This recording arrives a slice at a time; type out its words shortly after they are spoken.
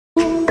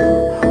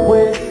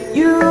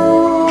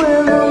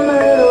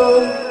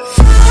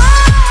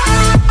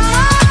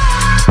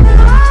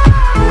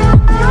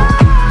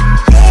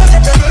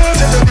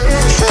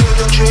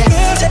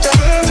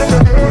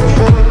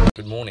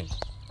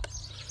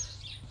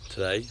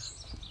Today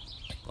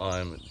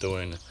I'm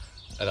doing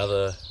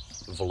another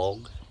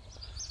vlog.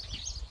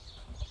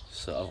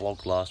 So I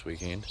vlogged last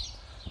weekend.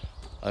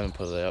 I haven't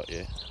put it out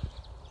yet.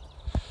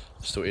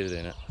 I'm still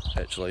editing it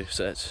actually,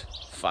 so that's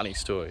a funny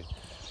story.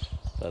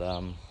 But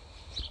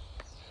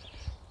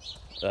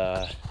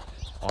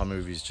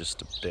iMovie's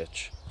just a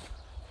bitch.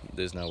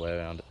 There's no way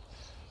around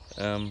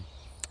it.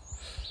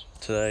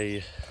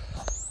 Today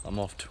I'm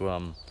off to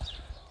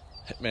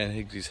Hitman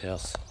Higgsy's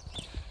house.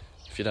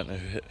 If you don't know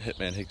who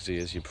Hitman Higgsy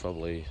is, you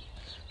probably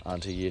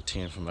aren't a year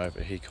 10 from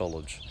over here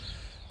college.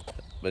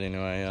 But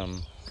anyway, I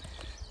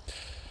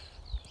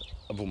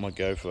bought my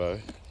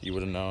GoPro. You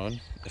would have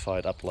known if I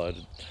had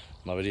uploaded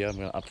my video. I'm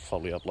gonna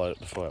probably upload it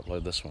before I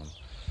upload this one,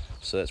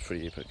 so that's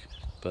pretty epic.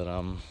 But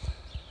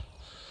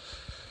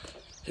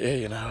yeah,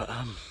 you know,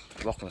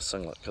 rocking a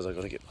singlet because I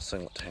got to get my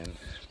singlet tan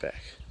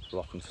back.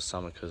 Rocking for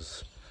summer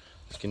because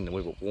it's getting a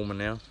wee bit warmer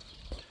now.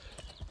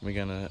 We're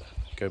gonna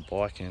go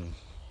biking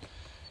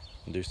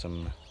and do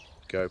some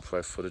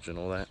GoPro footage and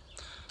all that.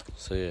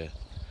 So yeah,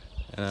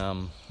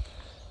 and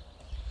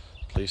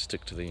please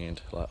stick to the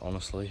end. Like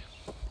honestly,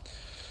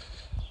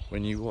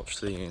 when you watch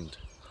to the end,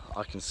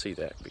 I can see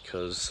that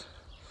because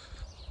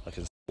I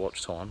can see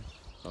watch time.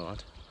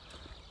 Alright,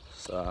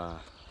 so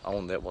I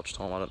want that watch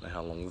time. I don't know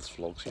how long this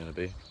vlog's gonna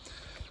be,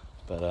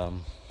 but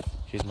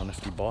here's my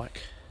nifty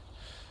bike.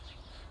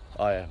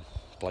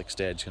 Blake's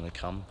dad's gonna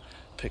come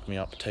pick me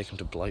up, take him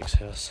to Blake's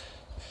house,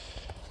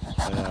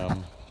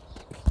 and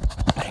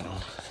hang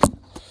on.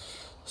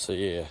 So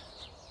yeah,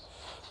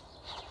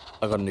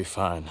 I got a new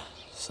phone,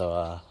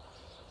 so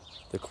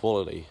the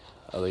quality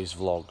of these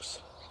vlogs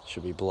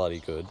should be bloody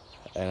good.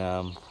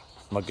 And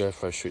my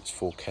GoPro shoots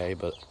 4K,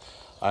 but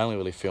I only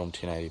really film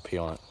 1080p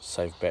on it,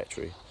 save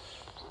battery.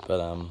 But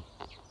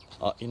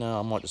you know,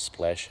 I might just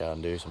splash out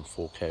and do some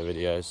 4K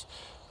videos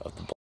of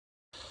the bike.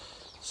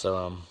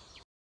 So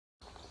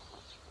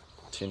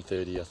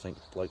 10:30, I think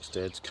Blake's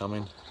dad's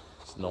coming.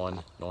 It's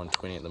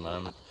 9:20 at the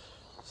moment.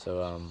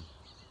 So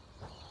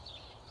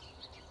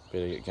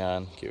better get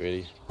going, get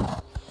ready.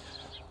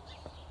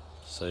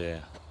 So yeah,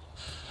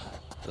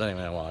 I don't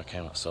even know why I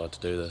came outside to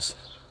do this.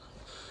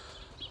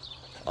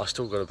 I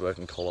still got a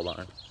broken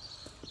collarbone,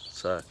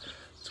 so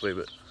it's a wee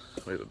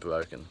bit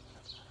broken.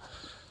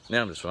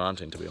 Now I'm just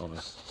ranting, to be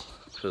honest,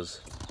 because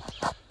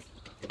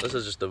this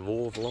is just a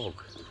raw vlog,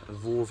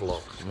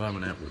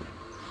 Roman apple.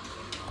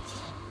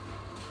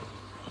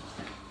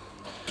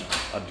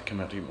 I'd come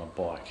out to get my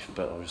bike,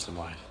 but obviously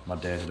my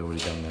dad had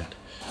already done that.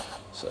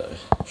 So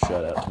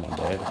shout out to my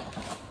dad.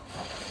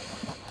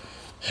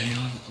 And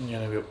you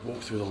know, we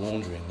walk through the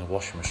laundry and the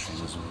washing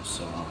machine is on,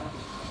 so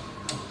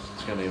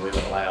it's going to be a wee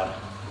bit loud.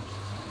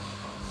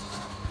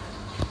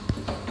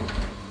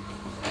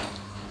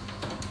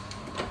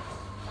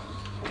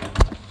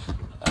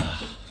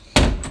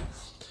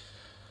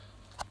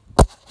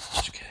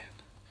 Just kidding.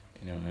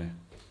 Anyway,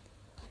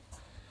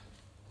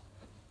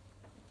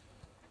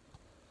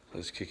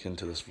 let's kick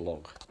into this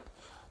vlog.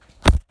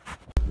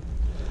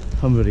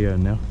 I'm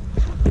videoing now.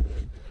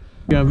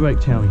 You're gonna break,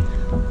 tell me.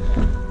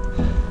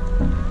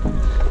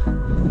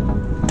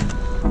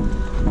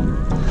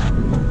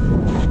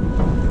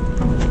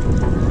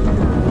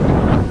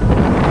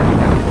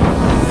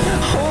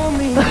 Hold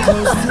me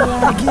close till I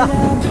get up.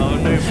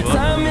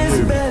 Time is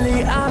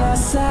barely on our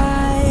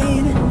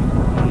side.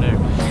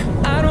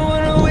 I don't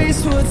wanna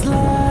waste what's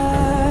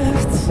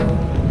left.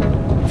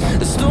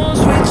 The storms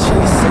we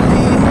chase are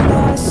leading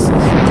us.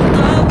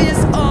 Love is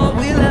all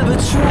we'll ever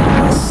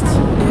trust.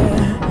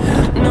 Yeah.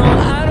 No,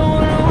 I don't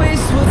wanna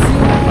waste what's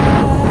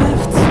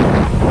left.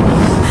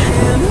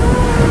 And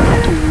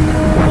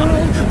on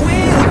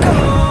we'll go.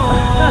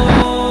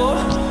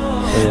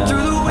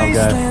 Through the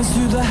wastelands,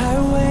 through the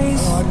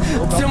highways,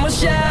 till my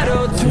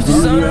shadow turns to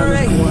sun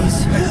rays.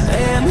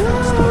 And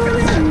on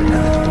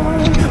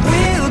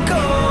we'll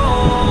go.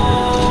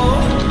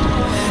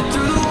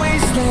 Through the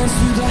wastelands,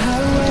 through the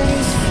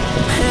highways,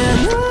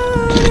 and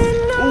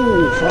on.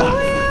 Ooh, fuck.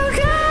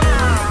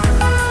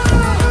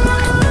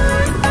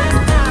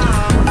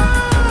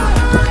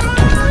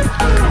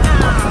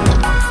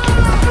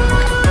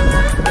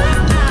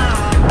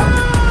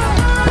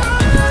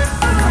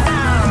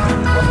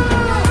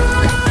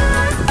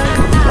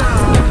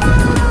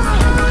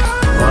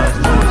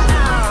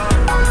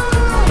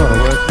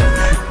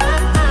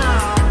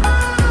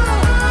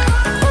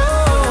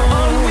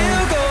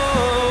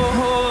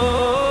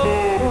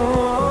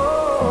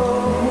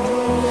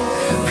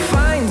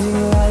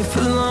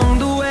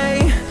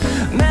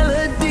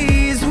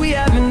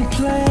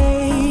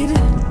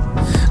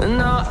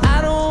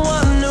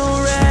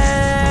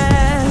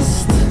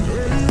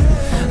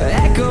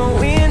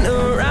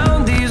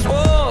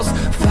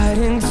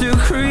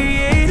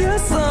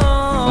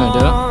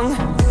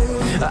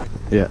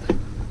 Yeah.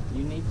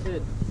 You need to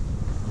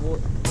walk.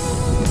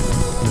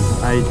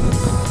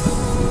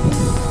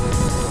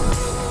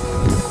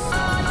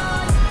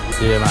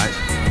 Yeah, mate.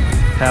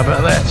 How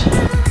about that?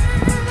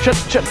 Shit.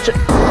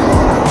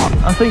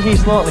 I think he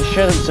slightly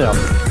shit himself.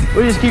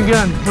 We just keep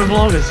going for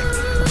vloggers.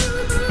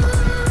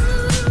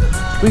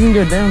 We can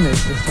go down there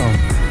this time.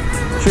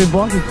 Should we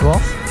bike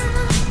across?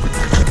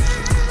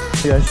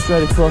 Go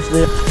straight across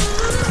there.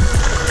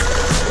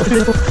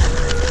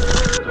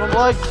 Come on,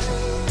 Blake.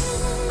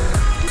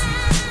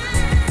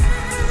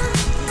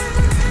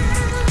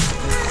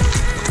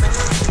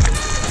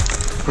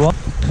 What?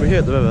 We're here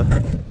at the river.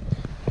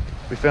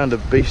 We found a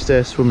beast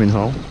ass swimming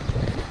hole.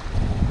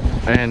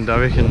 And I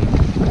reckon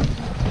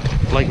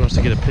Blake wants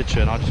to get a picture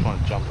and I just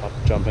want to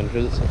jump in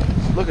because it's,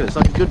 look at it, it's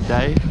like a good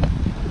day.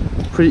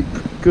 Pretty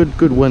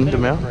good wind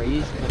about.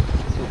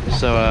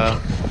 So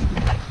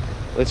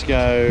let's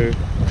go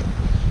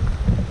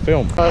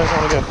film. I don't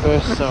want to go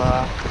first, so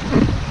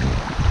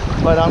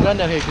but I'm going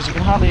down here because you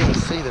can hardly even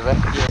see the wreck.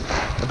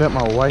 About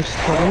my waist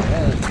probably.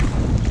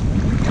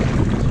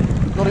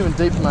 Not even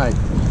deep, mate.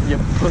 You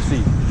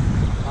pussy.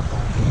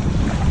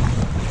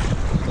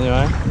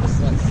 Anyway.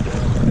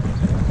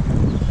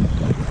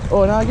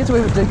 Oh no, it gets a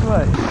wee bit deeper,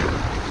 mate.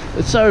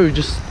 It's so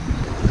just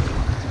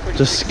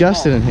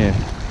disgusting in here.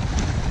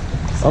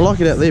 I like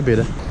it out there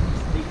better.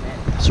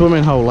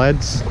 Swimming hole,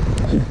 lads.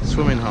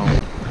 Swimming hole.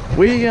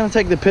 Where are you going to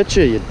take the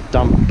picture, you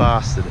dumb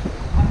bastard?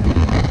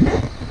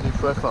 New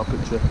profile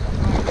picture.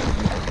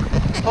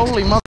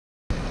 Holy mother.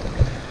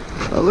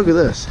 Oh, look at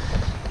this.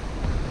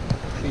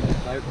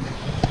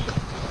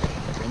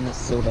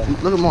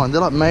 Look at mine.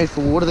 They're like made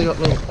for water. They got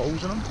little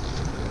holes in them.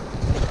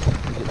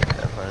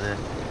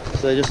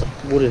 So they just,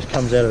 water just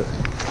comes out of it.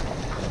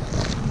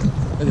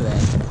 Look at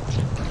that.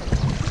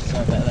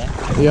 Sorry about that.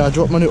 Yeah, I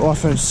dropped my new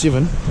iPhone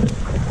 7.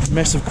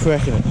 Massive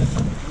crack in it.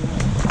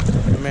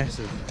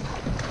 Massive.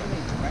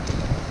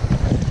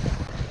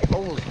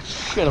 Holy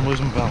shit, I'm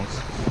losing balance.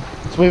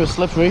 It's a wee bit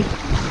slippery.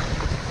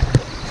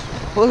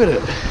 Look at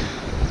it.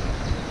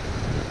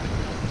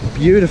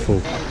 Beautiful.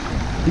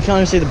 You can't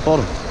even see the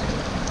bottom.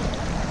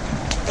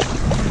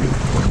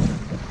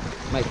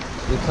 Mate,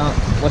 we can't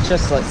watch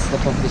us like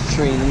slip off this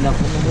tree and end up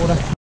in the water.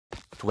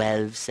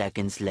 12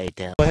 seconds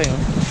later. Wait, hang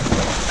on.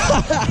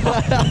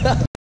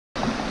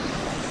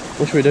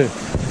 What should we do?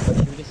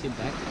 Should we just head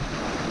back?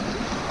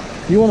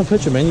 You want a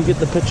picture, man? You get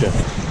the picture.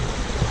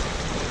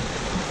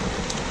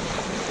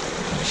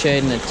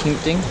 Shade and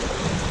attempting.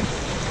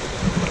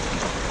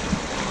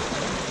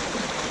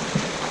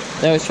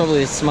 That was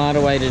probably a smarter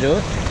way to do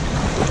it.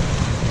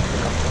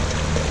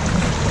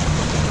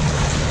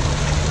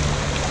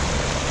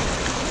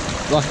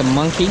 Like a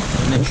monkey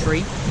in a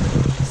tree.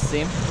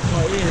 Sam.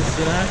 My ears,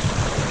 you know?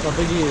 My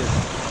big ears.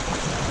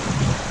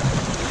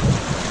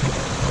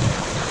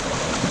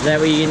 Is that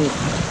where you can...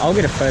 I'll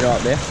get a photo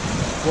up there.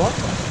 What?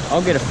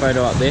 I'll get a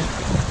photo up there.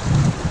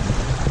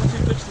 Two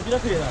pictures to get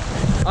up here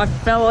though. I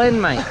fell in,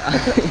 mate.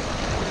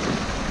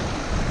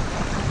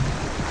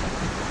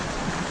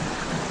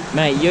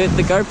 Mate,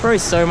 the GoPro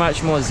is so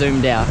much more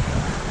zoomed out.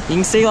 You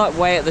can see like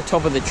way at the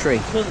top of the tree.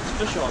 Because it's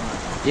fish on, mate.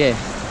 Yeah.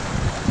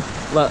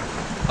 Look,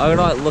 I would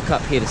like look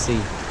up here to see.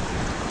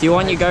 Do you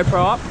want your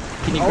GoPro up?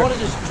 Can you? I want to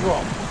just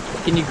drop.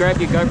 Can you grab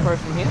your GoPro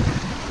from here?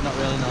 Not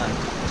really, no.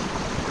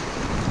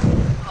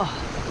 Oh,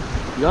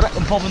 you got it?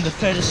 I'm popping the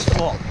fattest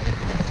spot.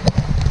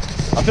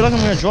 I feel like I'm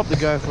going to drop the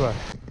GoPro.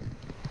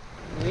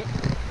 Yeah.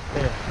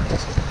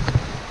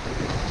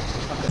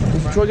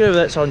 Try to get over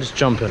that side and just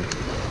jump in.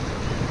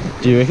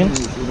 Do you reckon?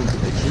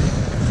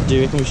 Do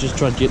you reckon we should just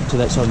try to get to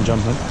that side and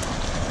jump in?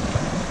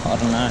 I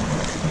don't know.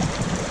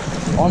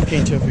 I'm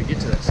keen to if we get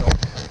to that side.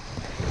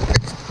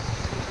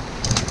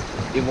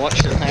 You watch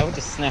it, they will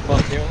just snap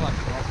off there like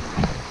that.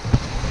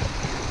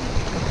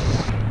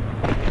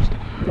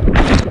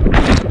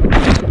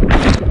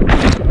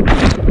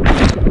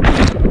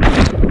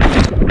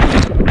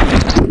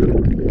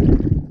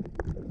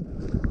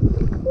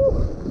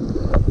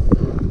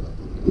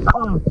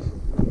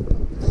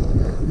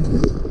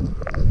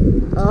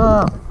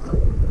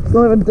 It's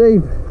not even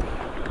deep.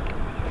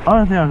 I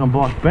don't think I can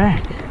bike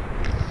back. I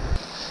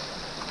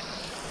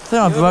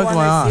think I broke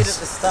my ass. At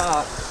the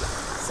start,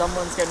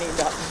 someone's going to end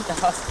up in the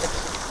hospital.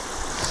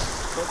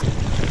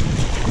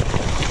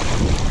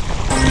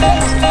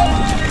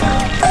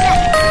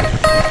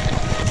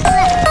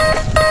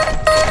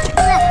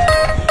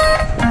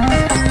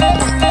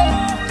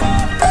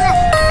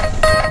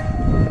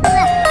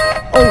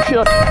 Oh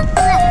shit!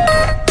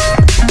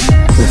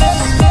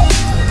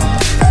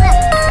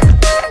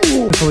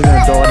 I'm probably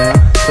gonna die now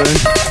soon.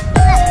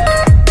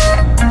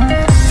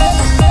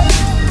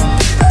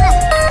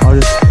 I'll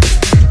just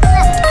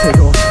take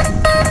off.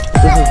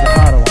 This is the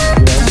harder one to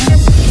get out.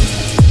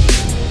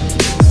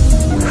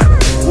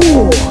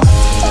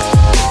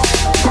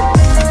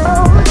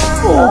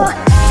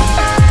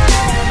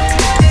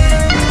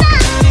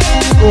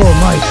 Oh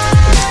mate.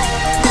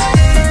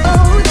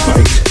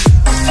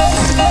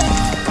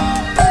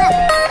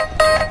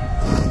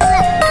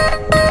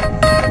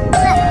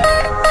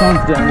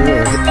 Sun's down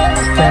there.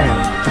 Bam.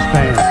 Just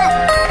bam.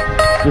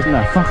 Just no,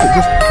 fuck it.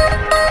 Just.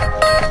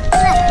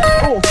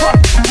 Oh fuck.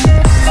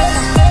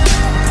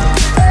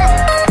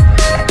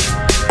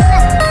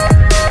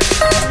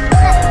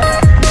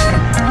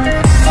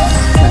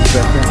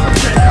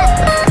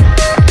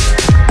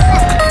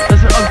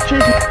 I'm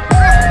cheating.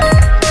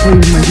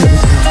 Please make it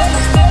this time.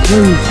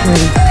 Please,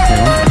 please.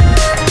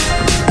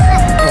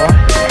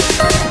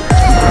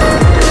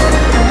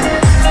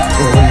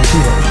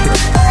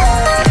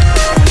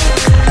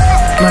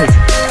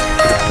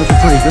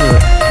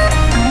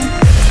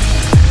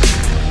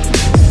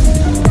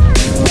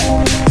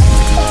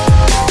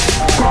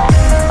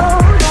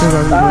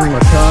 My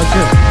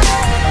charger.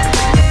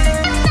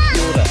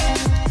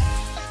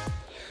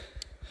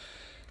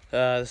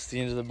 This is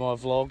the end of my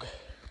vlog,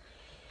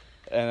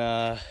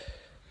 and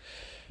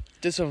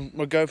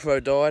my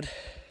GoPro died.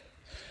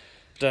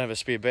 Don't have a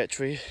spare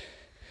battery.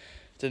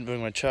 Didn't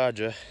bring my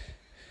charger,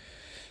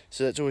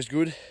 so that's always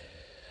good.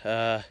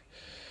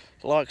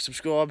 Like,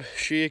 subscribe,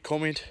 share,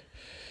 comment,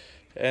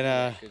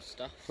 and Good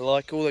stuff.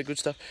 like all that good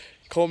stuff.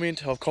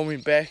 Comment, I'll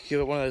comment back.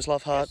 Give it one of those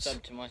love hearts.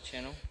 Sub to my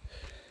channel.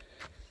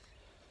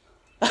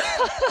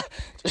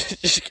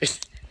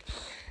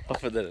 I'll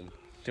put that in. Do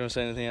you want to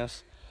say anything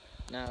else?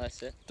 No,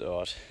 that's it.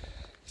 Alright.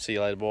 See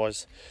you later,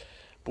 boys.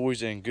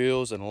 Boys and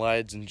girls and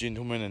lads and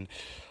gentlemen and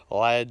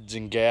lads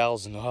and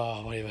gals and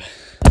whatever.